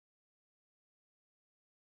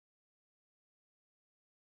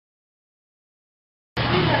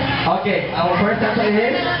Okay, our first answer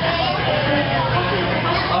is...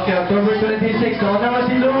 Okay, October 26. So, naman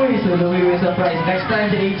si Louie. So, Louie wins the prize. Next time,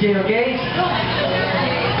 si AJ, okay?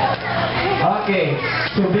 Okay,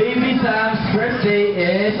 so Baby Sam's birthday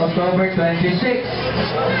is October 26,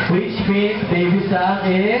 which means Baby Sam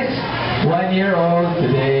is 1 year old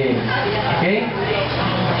today. Okay?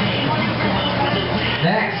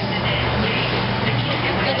 Next.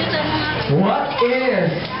 What is...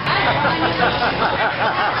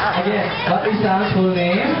 Again, what is Sam's full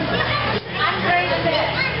name?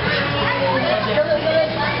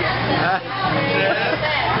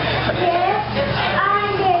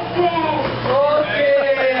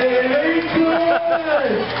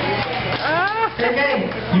 Okay,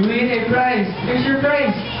 you win a prize. Here's your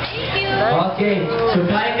prize. Okay, so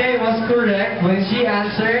Kaide was correct when she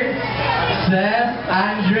answered Seth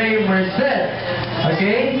Andre Merced.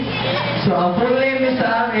 Okay, so our full name is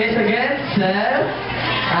Sam is again Seth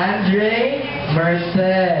Andre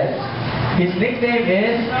Merced. His nickname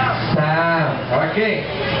is Sam. Okay.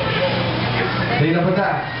 Sige na po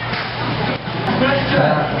ta.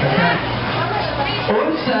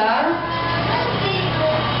 Unsa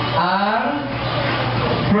ang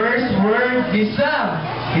first word ni Sam?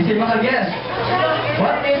 Kasi maka-guess.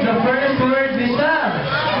 What is the first word ni Sam?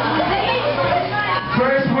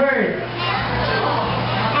 First word.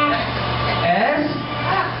 S?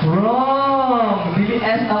 Wrong. Dili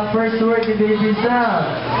S ang first word ni Baby Sam.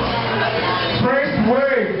 First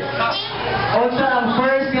word. Unsa ang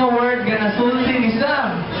first nga word nga nasulti ni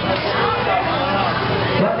Sam?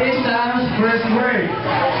 What is Sam's first word?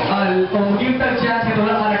 Kung give tag chance, ito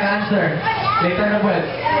wala pa nag-answer. Later na po.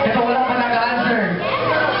 Ito wala pa nag-answer.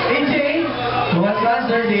 AJ? Who wants to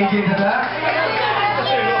answer? AJ na ba?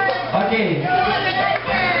 Okay.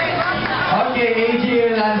 Okay, AJ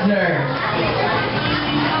will answer.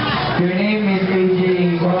 Your name is AJ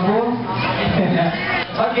Guapo?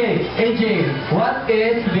 Okay, AJ, what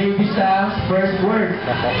is Baby Sam's first word?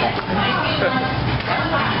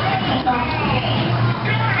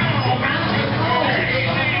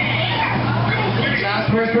 Sam's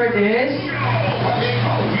first word is?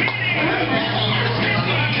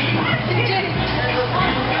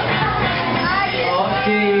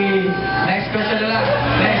 Okay, next question na lang.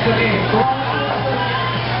 Next, okay.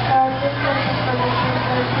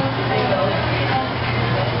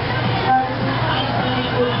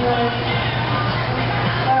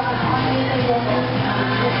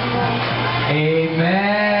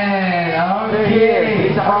 Amen.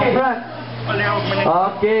 Okay.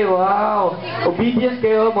 Okay, wow. Obedient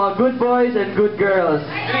kayo, mga good boys and good girls.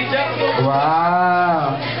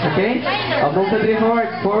 Wow. Okay? Move to 3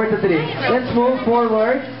 forward. Forward to 3. Let's move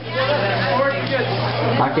forward.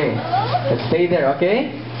 Okay. Let's stay there,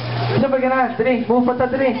 okay? Isa pa gana? 3. Move pa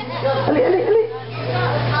ta 3. Ali.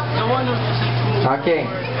 Okay.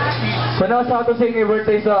 So now how to sing a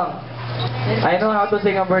birthday song? I know how to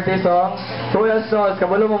sing a birthday song. Who else knows?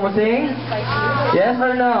 Kabalo mo sing? Yes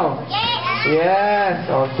or no? Yes.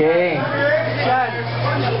 Okay.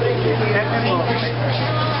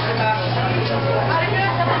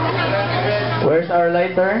 Where's our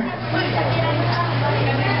lighter?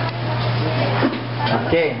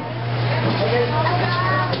 Okay.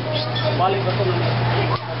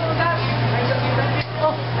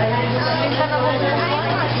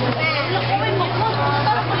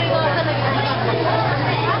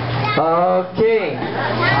 Okay.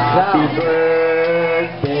 Happy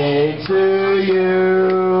birthday to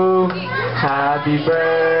you. Happy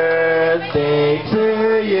birthday to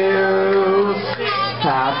you.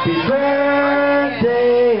 Happy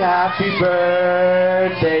birthday, happy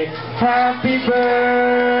birthday, happy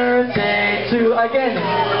birthday to again.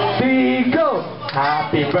 3, go.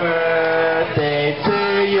 Happy birthday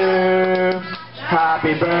to you.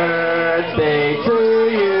 Happy birthday to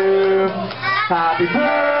you. Happy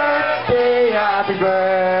birthday, happy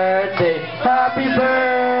birthday, happy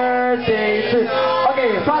birthday to...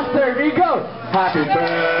 Okay, faster, we go. Happy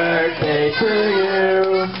birthday to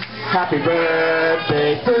you. Happy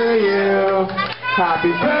birthday to you.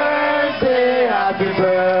 Happy birthday, happy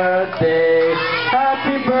birthday,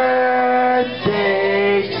 happy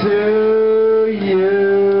birthday to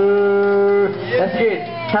you. That's good.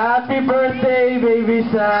 Happy birthday, Baby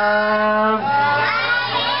Sam.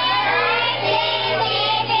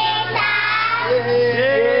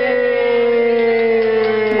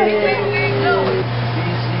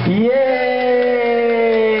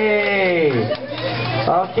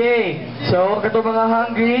 Okay, so kato mga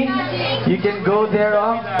hungry, you can go there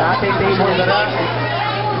on ating table na lang.